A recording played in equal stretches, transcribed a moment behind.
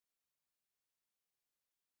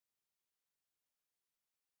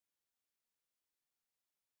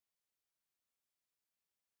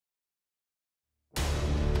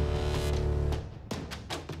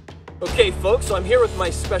Okay folks, so I'm here with my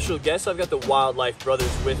special guests. I've got the Wildlife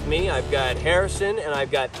Brothers with me. I've got Harrison and I've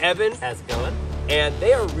got Evan. How's it going? And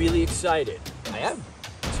they are really excited. I am.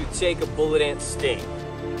 To take a bullet ant sting.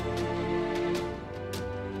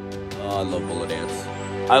 Oh, I love bullet ants.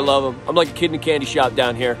 I love them. I'm like a kid in a candy shop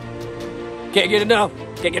down here. Can't get enough.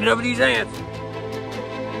 Can't get enough of these ants.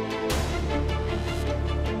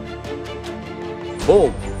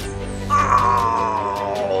 Boom.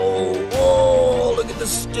 Oh, oh, look at the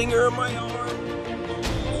stinger in my arm.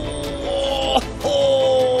 Oh,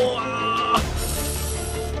 oh, ah.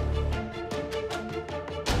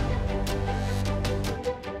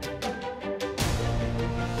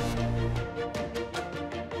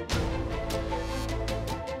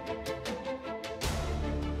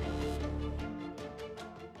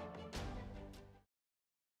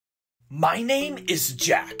 My name is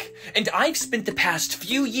Jack, and I've spent the past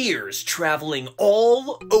few years traveling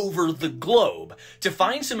all over the globe to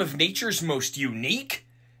find some of nature's most unique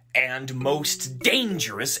and most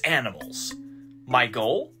dangerous animals. My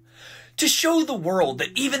goal? To show the world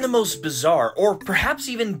that even the most bizarre, or perhaps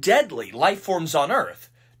even deadly, life forms on Earth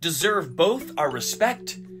deserve both our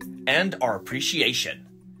respect and our appreciation.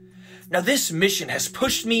 Now, this mission has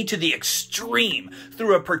pushed me to the extreme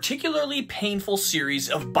through a particularly painful series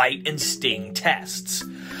of bite and sting tests.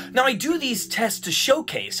 Now, I do these tests to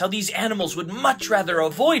showcase how these animals would much rather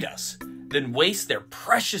avoid us than waste their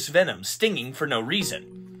precious venom stinging for no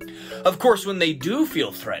reason. Of course, when they do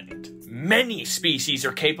feel threatened, many species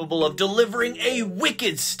are capable of delivering a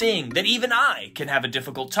wicked sting that even I can have a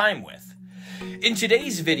difficult time with. In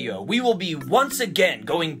today's video, we will be once again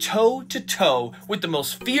going toe-to-toe with the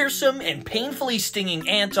most fearsome and painfully stinging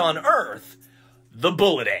ant on Earth, the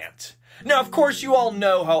bullet ant. Now, of course, you all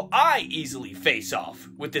know how I easily face off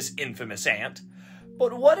with this infamous ant.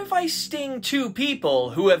 But what if I sting two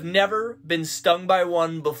people who have never been stung by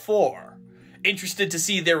one before? Interested to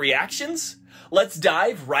see their reactions? Let's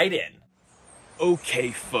dive right in.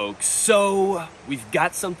 Okay, folks, so we've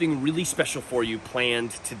got something really special for you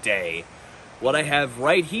planned today. What I have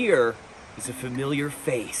right here is a familiar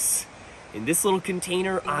face. In this little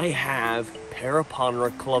container, I have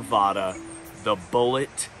Paraponera clavata, the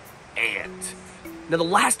bullet ant. Now, the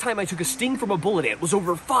last time I took a sting from a bullet ant was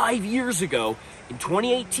over 5 years ago in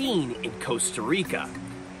 2018 in Costa Rica.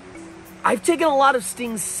 I've taken a lot of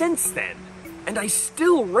stings since then, and I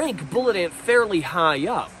still rank bullet ant fairly high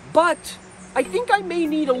up, but I think I may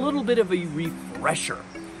need a little bit of a refresher.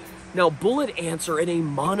 Now, bullet ants are in a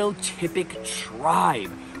monotypic tribe,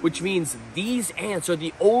 which means these ants are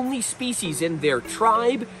the only species in their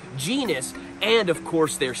tribe, genus, and of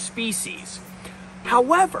course their species.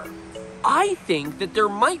 However, I think that there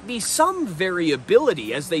might be some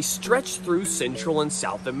variability as they stretch through Central and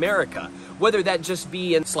South America, whether that just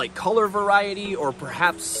be in slight color variety or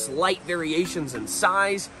perhaps slight variations in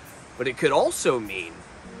size, but it could also mean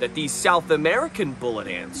that these South American bullet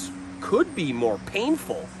ants could be more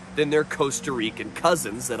painful than their Costa Rican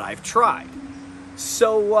cousins that I've tried.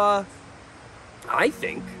 So, I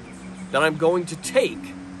think that I'm going to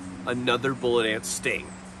take another bullet ant sting.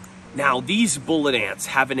 Now, these bullet ants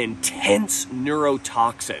have an intense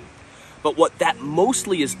neurotoxin, but what that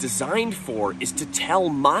mostly is designed for is to tell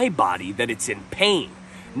my body that it's in pain,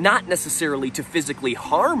 not necessarily to physically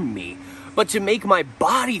harm me, but to make my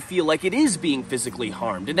body feel like it is being physically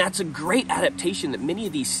harmed. And that's a great adaptation that many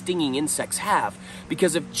of these stinging insects have,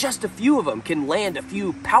 because if just a few of them can land a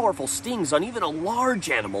few powerful stings on even a large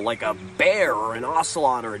animal like a bear or an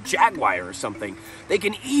ocelot or a jaguar or something, they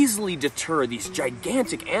can easily deter these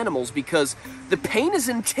gigantic animals because the pain is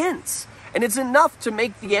intense. And it's enough to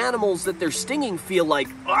make the animals that they're stinging feel like,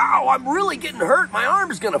 wow, I'm really getting hurt, my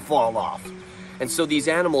arm's gonna fall off. And so these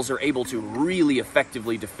animals are able to really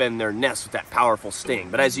effectively defend their nests with that powerful sting.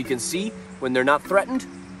 But as you can see, when they're not threatened,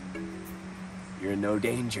 you're in no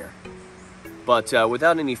danger. But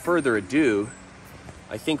without any further ado,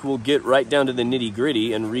 I think we'll get right down to the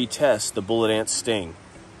nitty-gritty and retest the bullet ant sting.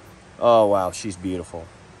 Oh, wow, she's beautiful.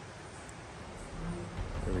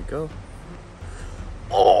 There we go.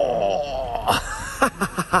 Oh!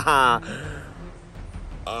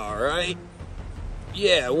 All right.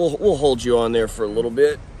 Yeah, we'll hold you on there for a little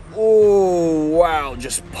bit. Oh, wow,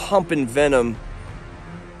 just pumping venom.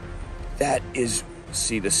 That is,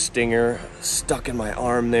 see the stinger stuck in my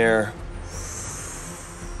arm there.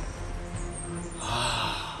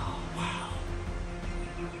 Oh, wow.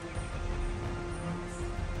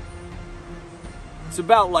 It's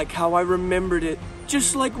about like how I remembered it,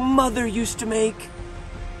 just like Mother used to make.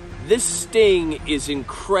 This sting is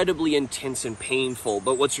incredibly intense and painful,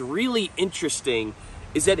 but what's really interesting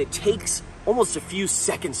is that it takes almost a few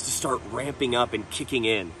seconds to start ramping up and kicking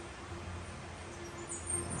in.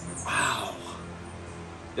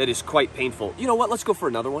 that is quite painful. You know what? Let's go for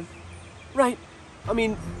another one. Right? I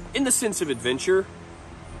mean, in the sense of adventure.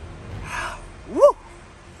 Woo!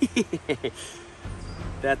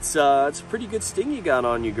 That's a pretty good sting you got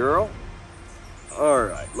on you, girl. All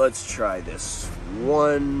right, let's try this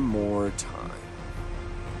one more time.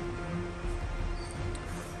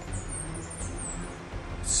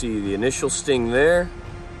 See the initial sting there.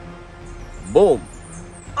 Boom.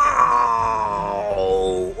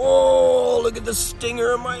 Ow! Oh, look at the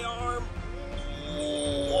stinger in my arm.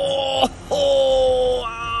 Oh,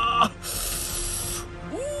 ah.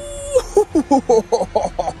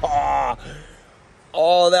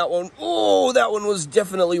 Oh, that one. Oh, that one was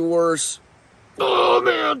definitely worse. Oh,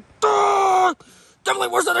 man. Ah, definitely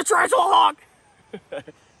worse than a tarantula hawk.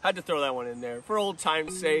 Had to throw that one in there for old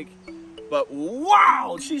time's sake. But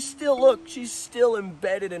wow, she's still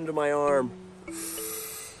embedded into my arm.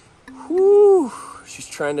 Whew. She's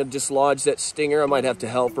trying to dislodge that stinger. I might have to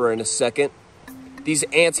help her in a second. These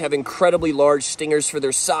ants have incredibly large stingers for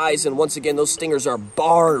their size, and once again, those stingers are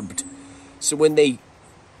barbed. So when they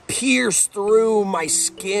pierce through my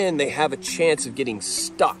skin, they have a chance of getting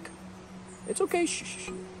stuck. It's okay, shh.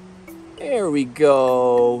 There we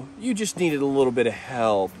go. You just needed a little bit of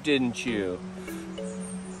help, didn't you?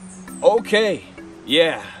 Okay,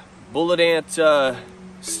 yeah, bullet ant,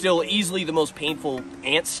 still easily the most painful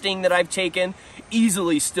ant sting that I've taken.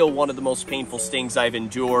 Easily still one of the most painful stings I've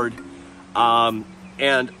endured.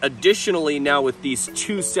 And additionally, now with these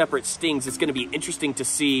two separate stings, it's gonna be interesting to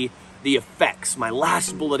see the effects. My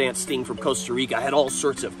last bullet ant sting from Costa Rica, I had all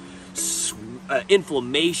sorts of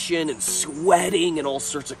inflammation and sweating and all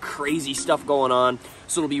sorts of crazy stuff going on.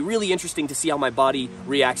 So it'll be really interesting to see how my body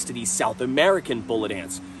reacts to these South American bullet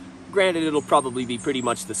ants. Granted, it'll probably be pretty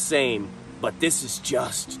much the same, but this is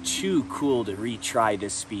just too cool to retry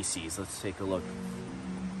this species. Let's take a look.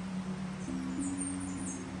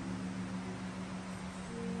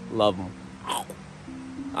 Love them.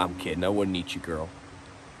 I'm kidding, I wouldn't eat you, girl.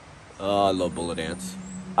 Oh, I love bullet ants.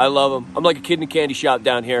 I love them. I'm like a kid in a candy shop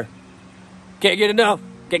down here. Can't get enough.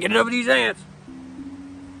 Can't get enough of these ants.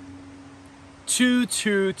 Too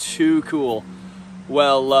cool.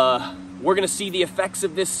 Well, we're gonna see the effects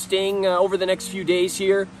of this sting over the next few days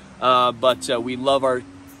here, but we love our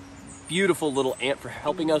beautiful little ant for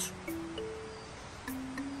helping us.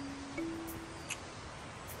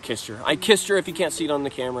 Kissed her. I kissed her. If you can't see it on the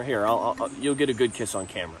camera, here, you'll get a good kiss on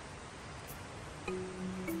camera.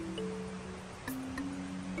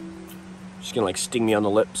 She's gonna like sting me on the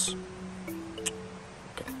lips.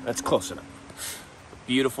 Okay, that's close enough.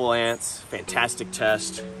 Beautiful ants, fantastic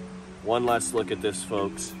test. One last look at this,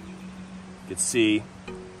 folks. You can see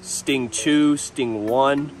sting 2, sting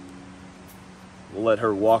 1. We'll let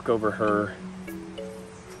her walk over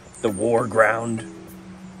the war ground.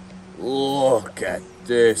 Look at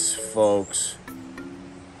this, folks.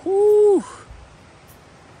 Whoo!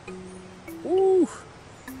 Whoo!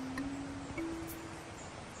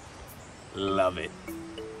 Love it.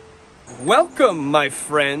 Welcome, my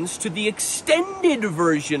friends, to the extended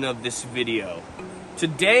version of this video.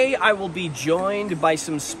 Today, I will be joined by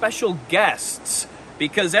some special guests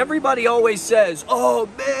because everybody always says, oh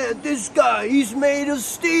man, this guy, he's made of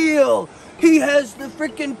steel. He has the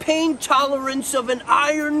freaking pain tolerance of an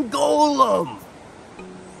iron golem.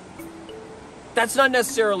 That's not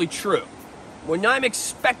necessarily true. When I'm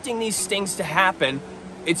expecting these stings to happen,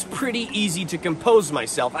 it's pretty easy to compose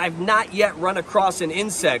myself. I've not yet run across an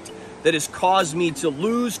insect that has caused me to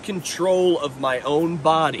lose control of my own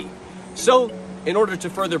body. So, in order to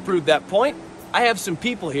further prove that point, I have some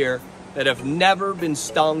people here that have never been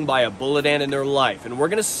stung by a bullet ant in their life, and we're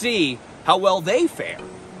gonna see how well they fare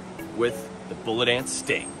with the bullet ant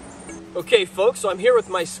sting. Okay, folks, so I'm here with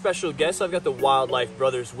my special guests. I've got the Wildlife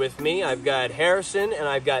Brothers with me. I've got Harrison and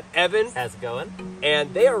I've got Evan. How's it going?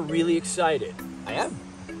 And they are really excited. I am.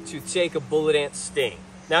 To take a bullet ant sting.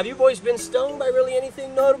 Now, have you boys been stung by really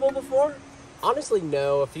anything notable before? Honestly,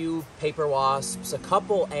 no. A few paper wasps, a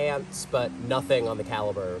couple ants, but nothing on the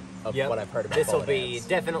caliber of what I've heard about. This will be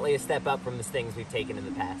definitely a step up from the stings we've taken in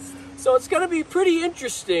the past. So it's going to be pretty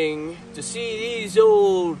interesting to see these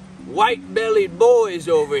old white-bellied boys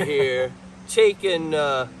over here taking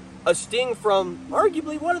a sting from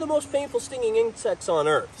arguably one of the most painful stinging insects on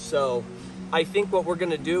Earth. So I think what we're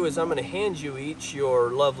going to do is I'm going to hand you each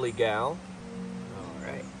your lovely gal. All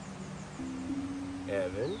right.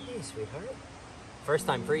 Evan. Hey, sweetheart. First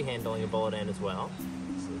time free-handling a bullet ant as well.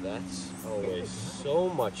 So that's always so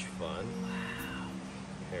much fun. Wow.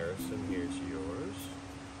 Harrison, here's yours.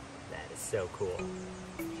 That is so cool.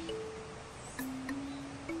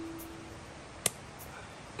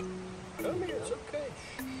 Come here, it's okay.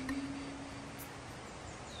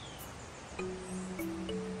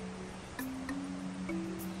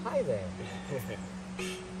 Hi there.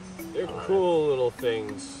 They're cool little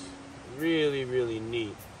things. Really, really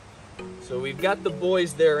neat. So we've got the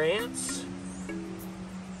boys there, ants.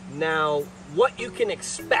 Now, what you can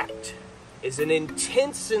expect is an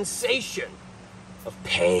intense sensation of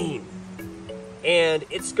pain. And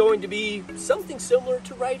it's going to be something similar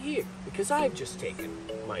to right here, because I've just taken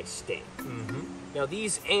my sting. Now,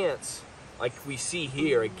 these ants, like we see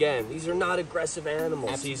here, again, these are not aggressive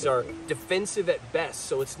animals. Absolutely. These are defensive at best,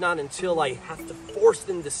 so it's not until I have to force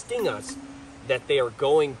them to sting us that they are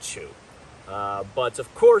going to. But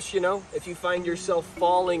of course, you know, if you find yourself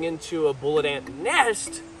falling into a bullet ant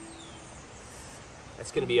nest,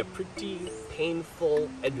 that's going to be a pretty painful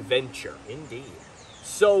adventure. Indeed.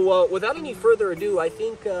 So, without any further ado, I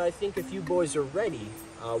think if you boys are ready,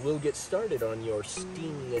 we'll get started on your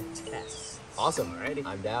sting test. Awesome. Alrighty.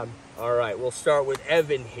 I'm down. All right, we'll start with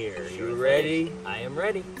Evan here. You ready? I am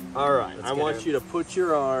ready. All right, Let's I get want her. you to put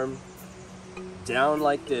your arm down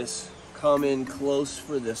like this. Come in close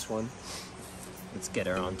for this one. Let's get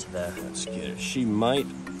her onto the... Let's get it. She might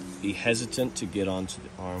be hesitant to get onto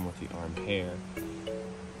the arm with the arm hair.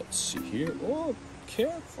 Let's see here. Oh,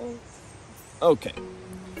 careful. Okay.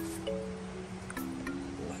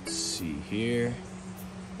 Let's see here.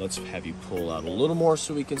 Let's have you pull out a little more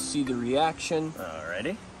so we can see the reaction.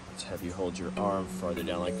 Alrighty. Let's have you hold your arm farther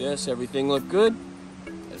down like this. Everything look good?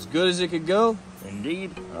 As good as it could go?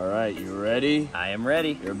 Indeed. All right, you ready? I am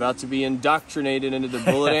ready. You're about to be indoctrinated into the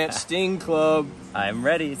Bullet Ant Sting Club. I am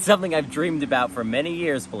ready. It's something I've dreamed about for many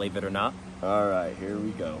years, believe it or not. All right, here we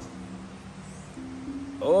go.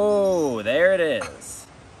 Oh, there it is.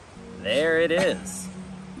 There it is.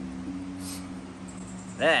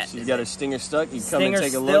 That She's is got a her stinger stuck. You come and stinger take a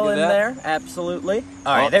still look at in that. there. Absolutely.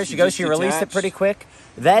 All right, Oh, there she she goes. just She released it detached. pretty quick.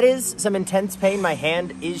 That is some intense pain. My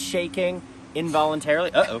hand is shaking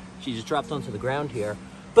involuntarily. Uh-oh. She just dropped onto the ground here.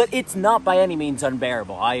 But it's not by any means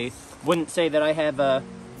unbearable. I wouldn't say that I have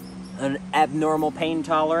an abnormal pain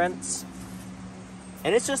tolerance.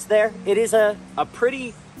 And it's just there. It is a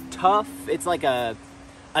pretty tough, it's like a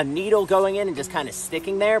needle going in and just kind of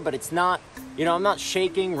sticking there, but it's not, you know, I'm not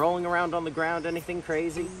shaking, rolling around on the ground, anything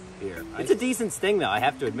crazy. Here, It's a decent sting, though, I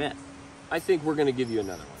have to admit. I think we're gonna give you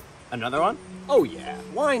another one. Another one? Oh yeah,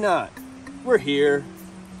 why not? We're here.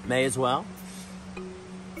 May as well.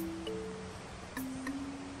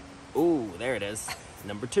 Ooh, there it is.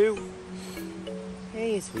 Number 2.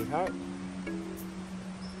 Hey, sweetheart.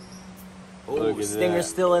 Look Oh, at stinger's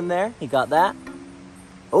that. still in there. You got that?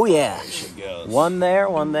 Oh, yeah. There she goes. One there,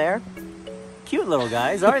 one there. Cute little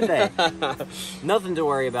guys, aren't they? Nothing to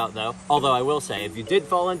worry about, though. Although I will say, if you did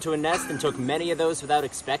fall into a nest and took many of those without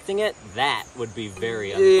expecting it, that would be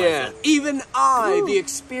very unpleasant. Yeah, even I, the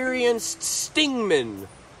experienced stingman,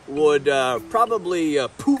 would probably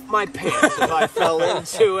poop my pants if I fell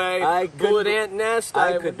into a bullet ant nest.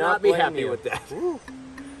 I could would not not be blame happy you. with that.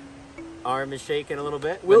 Arm is shaking a little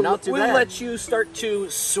bit, but We'll not too bad. let you start to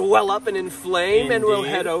swell up and inflame, and we'll Indeed.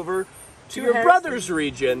 head over to To your Harrison. brother's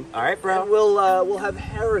region. All right, bro. And we'll have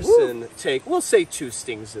Harrison take, we'll say 2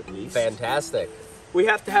 stings at least. Fantastic. We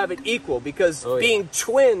have to have it equal because Oh, yeah. being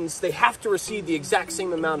twins, they have to receive the exact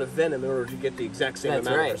same amount of venom in order to get the exact same That's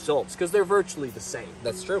amount right. of results because they're virtually the same.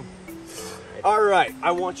 That's true. All right,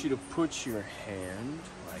 I want you to put your hand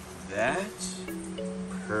like that.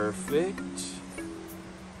 Perfect.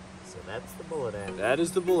 So that's the bullet ant. That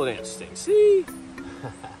is the bullet ant sting. See?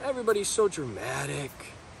 Everybody's so dramatic.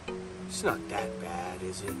 It's not that bad,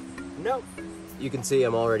 is it? Nope. You can see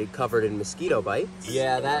I'm already covered in mosquito bites.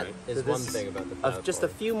 Yeah, that Right. is So one this thing about the Of just a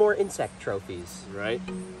few more insect trophies. Right?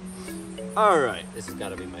 All right. This has got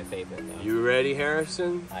to be my favorite, though. You ready,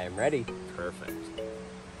 Harrison? I am ready. Perfect.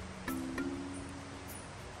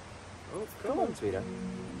 Oh, come on, sweetheart.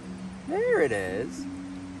 There it is.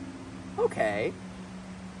 Okay.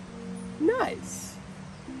 Nice.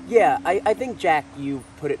 Yeah, I think, Jack, you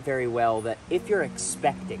put it very well that if you're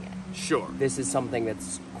expecting it, Sure. this is something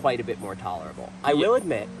that's quite a bit more tolerable. I Yeah. will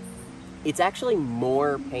admit, it's actually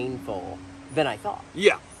more painful than I thought.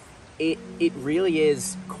 Yeah. It really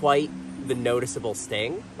is quite the noticeable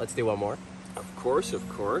sting. Let's do one more. Of course, of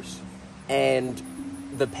course. And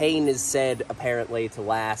the pain is said apparently to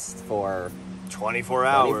last for 24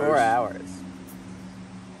 hours. 24 hours.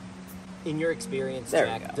 In your experience, There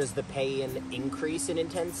we Jack, go. does the pain increase in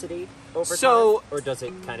intensity over So- time? Or does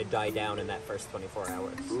it kind of die down in that first 24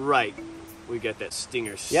 hours? Right. We got that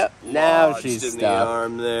stinger Yep, now lodged she's in the stuck.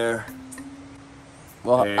 arm there.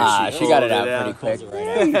 Well, There she got it pulled out it out. pretty quick. Pulls it right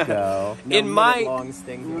There you go. In my- long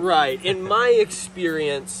sting here. Right. In my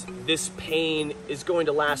experience, this pain is going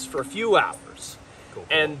to last for a few hours. Cool.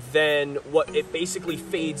 And then what it basically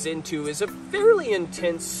fades into is a fairly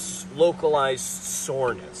intense localized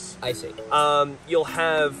soreness. I see. You'll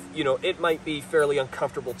have, you know, it might be fairly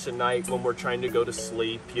uncomfortable tonight when we're trying to go to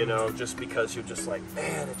sleep, you know, just because you're just like,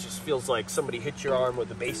 man, it just feels like somebody hit your arm with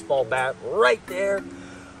a baseball bat right there.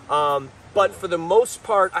 But for the most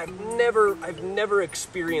part, I've never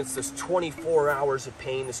experienced this 24 hours of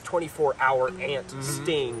pain, this 24-hour ant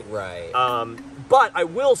sting. Right. But I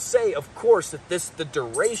will say, of course, that the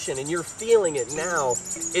duration, and you're feeling it now,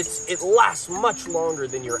 it lasts much longer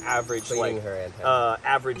than your average,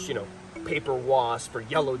 average, you know, paper wasp or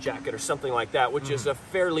yellow jacket or something like that, which is a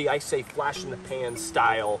fairly, I say, flash in the pan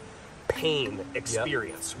style pain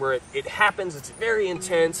experience, where it happens, it's very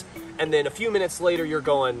intense, and then a few minutes later you're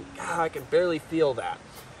going, God, I can barely feel that.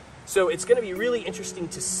 So it's going to be really interesting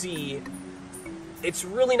to see. It's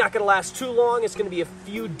really not going to last too long. It's going to be a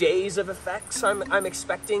few days of effects, I'm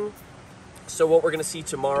expecting. So what we're going to see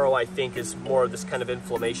tomorrow, I think, is more of this kind of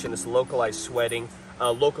inflammation, this localized sweating,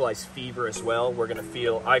 localized fever as well. We're going to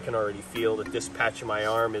feel, I can already feel that this patch of my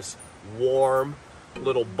arm is warm, a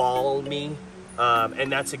little balmy.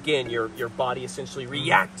 And that's, again, your body essentially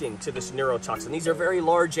reacting to this neurotoxin. These are very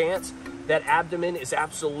large ants. That abdomen is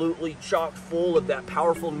absolutely chock full of that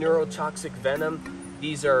powerful neurotoxic venom.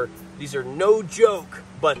 These are no joke,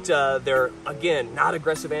 but they're, again, not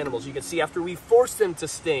aggressive animals. You can see after we force them to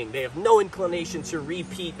sting, they have no inclination to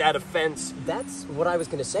repeat that offense. That's what I was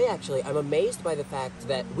going to say, actually. I'm amazed by the fact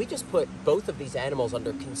that we just put both of these animals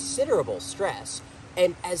under considerable stress,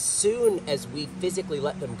 and as soon as we physically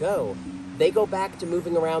let them go, they go back to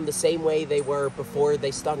moving around the same way they were before they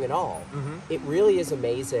stung at all. It really is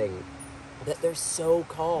amazing that they're so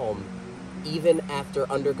calm, even after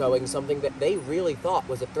undergoing something that they really thought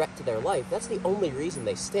was a threat to their life. That's the only reason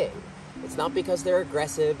they sting. It's not because they're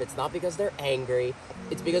aggressive, it's not because they're angry,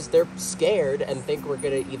 it's because they're scared and think we're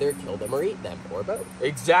gonna either kill them or eat them, or both.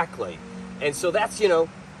 Exactly. And so that's, you know,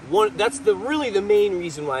 that's really the main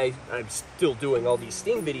reason why I'm still doing all these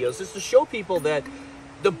sting videos, is to show people that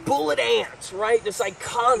the bullet ant, right? This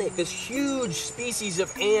iconic, this huge species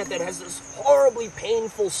of ant that has this horribly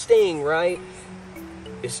painful sting, right?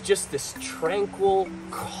 It's just this tranquil,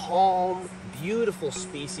 calm, beautiful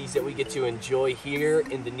species that we get to enjoy here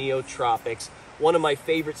in the neotropics. One of my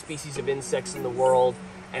favorite species of insects in the world,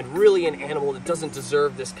 and really an animal that doesn't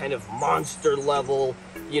deserve this kind of monster level,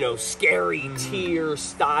 you know, scary tier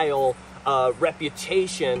style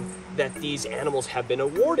reputation that these animals have been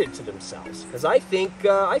awarded to themselves. Because I think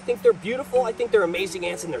they're beautiful, I think they're amazing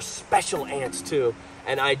ants, and they're special ants too.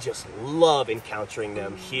 And I just love encountering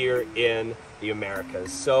them here in the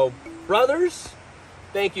Americas. So, brothers,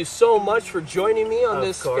 thank you so much for joining me on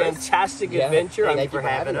this fantastic adventure. Thank you for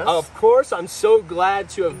having us. Of course, I'm so glad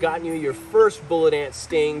to have gotten you your first bullet ant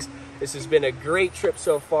stings. This has been a great trip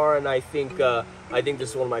so far, and I think this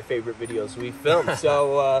is one of my favorite videos we've filmed.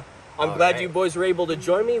 So I'm glad you boys were able to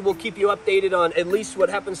join me. We'll keep you updated on at least what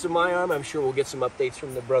happens to my arm. I'm sure we'll get some updates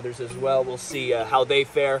from the brothers as well. We'll see how they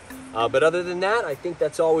fare. But other than that, I think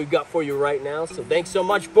that's all we've got for you right now. So thanks so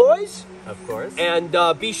much, boys. Of course. And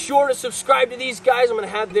be sure to subscribe to these guys. I'm going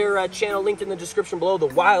to have their channel linked in the description below, the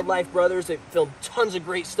Wildlife Brothers. They've filmed tons of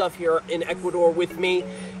great stuff here in Ecuador with me.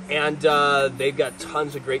 And they've got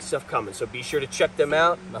tons of great stuff coming. So be sure to check them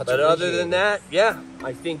out. But other than that, yeah,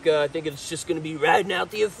 I think it's just going to be riding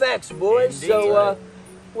out the effects, boys. Indeed. So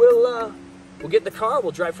we'll get in the car.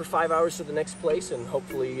 We'll drive for 5 hours to the next place. And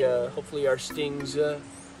hopefully our stings,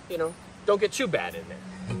 you know, don't get too bad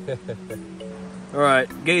in there. All right,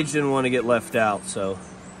 Gage didn't want to get left out, so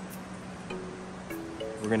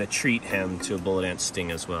we're going to treat him to a bullet ant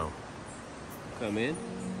sting as well. Come in.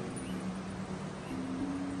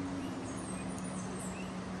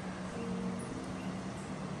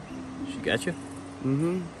 She got you?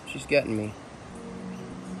 Mm-hmm. She's getting me.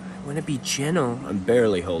 I want to be gentle. I'm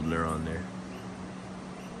barely holding her on there.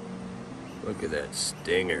 Look at that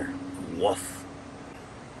stinger. Woof.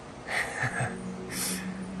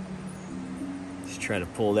 Just trying to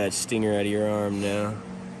pull that stinger out of your arm now.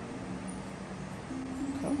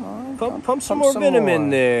 Come on. Pump some more venom in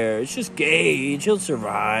there. It's just Gage. He'll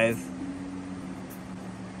survive.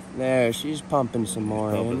 There, she's pumping some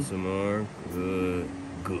more Pumping in. some more. Good.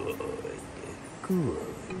 Good. Good.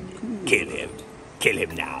 Kill him. Kill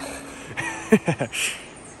him now.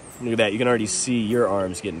 Look at that. You can already see your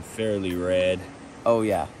arms getting fairly red. Oh,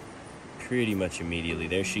 yeah. Pretty much immediately.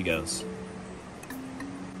 There she goes.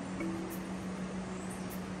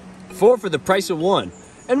 4 for the price of 1.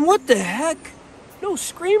 And what the heck? No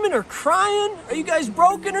screaming or crying? Are you guys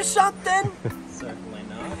broken or something? Certainly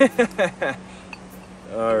not.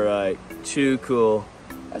 All right. Too cool.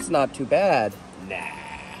 That's not too bad.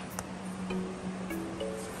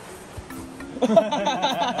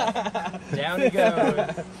 Down he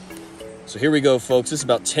goes. So here we go, folks. This is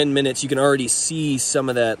about 10 minutes. You can already see some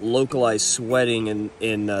of that localized sweating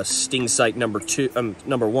in sting site number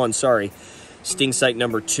one. Sting site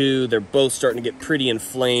number 2. They're both starting to get pretty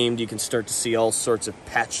inflamed. You can start to see all sorts of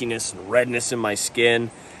patchiness and redness in my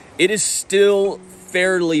skin. It is still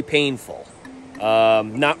fairly painful.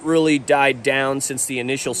 Not really died down since the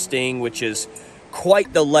initial sting, which is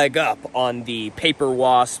quite the leg up on the paper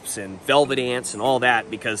wasps and velvet ants and all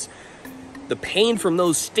that, because the pain from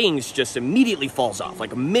those stings just immediately falls off.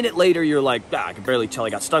 Like a minute later, you're like, I can barely tell I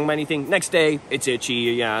got stung by anything. Next day, it's itchy.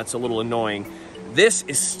 Yeah, it's a little annoying. This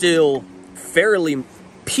is still fairly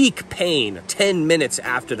peak pain 10 minutes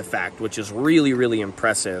after the fact, which is really, really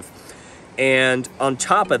impressive. And on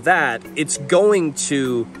top of that, it's going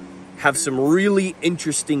to have some really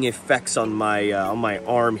interesting effects on my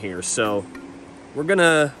arm here. So we're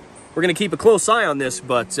gonna keep a close eye on this,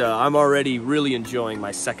 but I'm already really enjoying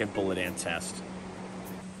my second bullet ant test.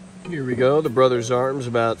 Here we go, the brother's arms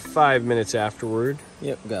about 5 minutes afterward.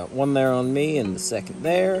 Yep, got one there on me and the second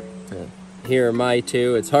there. Here are my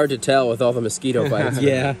two. It's hard to tell with all the mosquito bites.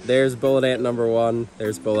 Yeah. There's bullet ant number 1.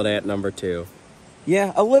 There's bullet ant number 2.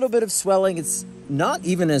 Yeah, a little bit of swelling. It's not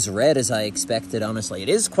even as red as I expected, honestly. It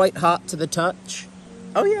is quite hot to the touch.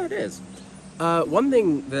 Oh yeah, it is. One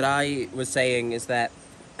thing that I was saying is that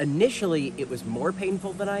initially it was more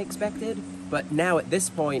painful than I expected, but now at this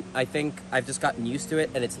point I think I've just gotten used to it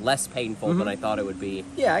and it's less painful than I thought it would be.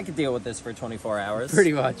 Yeah, I could deal with this for 24 hours.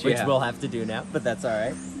 Pretty much, yeah. Which we'll have to do now, but that's all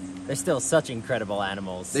right. They're still such incredible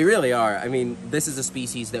animals. They really are. I mean, this is a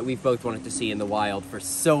species that we've both wanted to see in the wild for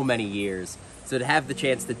so many years. So to have the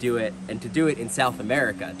chance to do it, and to do it in South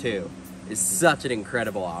America too, is such an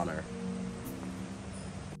incredible honor.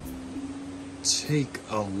 Take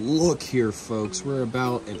a look here, folks. We're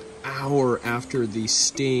about an hour after the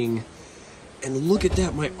sting. And look at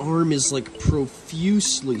that, my arm is like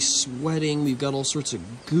profusely sweating. We've got all sorts of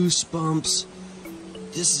goosebumps.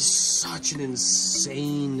 This is such an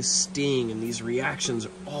insane sting, and these reactions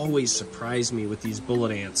always surprise me with these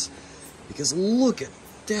bullet ants. Because look at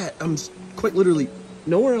that, I'm quite literally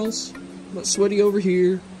nowhere else. I'm not sweaty over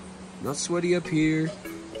here, not sweaty up here,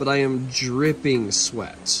 but I am dripping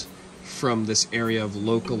sweat from this area of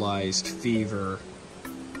localized fever.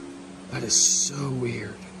 That is so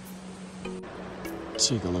weird.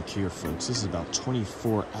 Take a look here, folks. This is about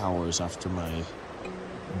 24 hours after my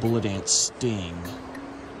bullet ant sting.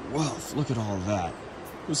 Wow, look at all that.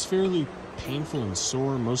 It was fairly painful and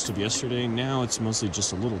sore most of yesterday. Now it's mostly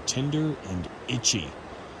just a little tender and itchy.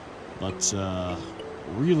 But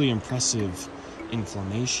really impressive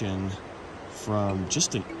inflammation from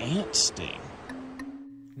just an ant sting.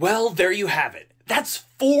 Well, there you have it. That's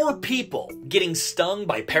 4 people getting stung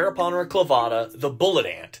by Paraponera clavata, the bullet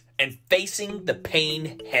ant, and facing the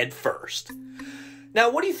pain head first. Now,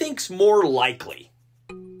 what do you think's more likely?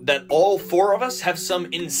 That all 4 of us have some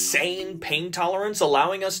insane pain tolerance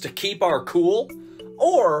allowing us to keep our cool?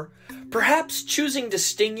 Or perhaps choosing to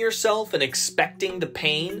sting yourself and expecting the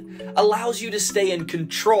pain allows you to stay in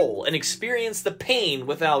control and experience the pain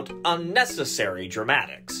without unnecessary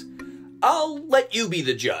dramatics? I'll let you be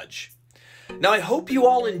the judge. Now, I hope you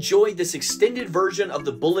all enjoyed this extended version of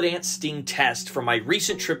the bullet ant sting test from my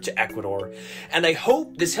recent trip to Ecuador, and I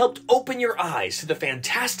hope this helped open your eyes to the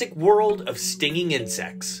fantastic world of stinging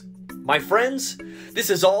insects. My friends,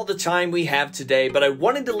 this is all the time we have today, but I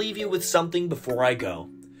wanted to leave you with something before I go.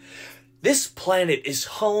 This planet is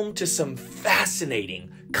home to some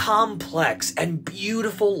fascinating, complex, and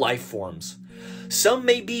beautiful life forms. Some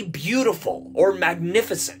may be beautiful or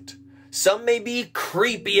magnificent. Some may be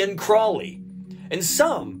creepy and crawly, and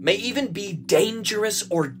some may even be dangerous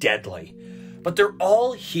or deadly, but they're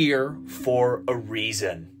all here for a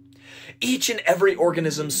reason. Each and every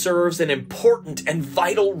organism serves an important and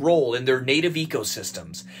vital role in their native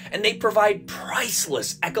ecosystems, and they provide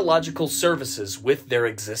priceless ecological services with their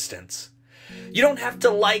existence. You don't have to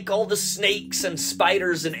like all the snakes and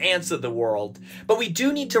spiders and ants of the world, but we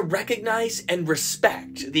do need to recognize and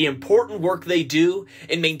respect the important work they do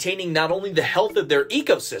in maintaining not only the health of their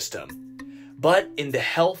ecosystem, but in the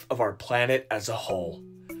health of our planet as a whole.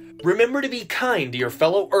 Remember to be kind to your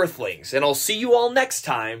fellow Earthlings, and I'll see you all next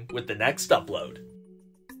time with the next upload.